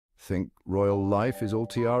think royal life is all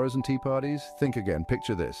tiaras and tea parties? Think again,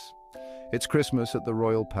 picture this. It's Christmas at the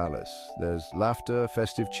royal palace. There's laughter,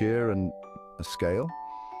 festive cheer, and a scale.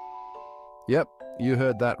 Yep, you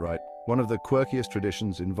heard that right. One of the quirkiest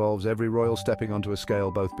traditions involves every royal stepping onto a scale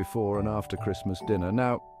both before and after Christmas dinner.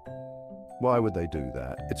 Now, why would they do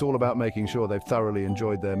that? It's all about making sure they've thoroughly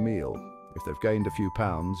enjoyed their meal. If they've gained a few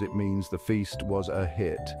pounds, it means the feast was a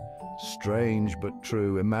hit. Strange but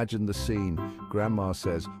true. Imagine the scene. Grandma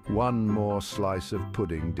says, "One more slice of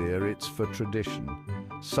pudding, dear, it's for tradition."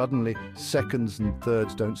 Suddenly, seconds and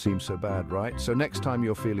thirds don't seem so bad, right? So next time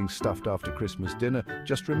you're feeling stuffed after Christmas dinner,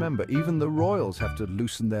 just remember, even the royals have to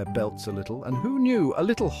loosen their belts a little. And who knew a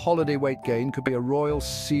little holiday weight gain could be a royal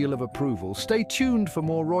seal of approval? Stay tuned for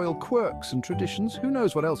more royal quirks and traditions. Who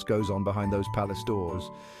knows what else goes on behind those palace doors?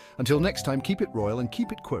 Until next time, keep it royal and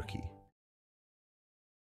keep it quirky.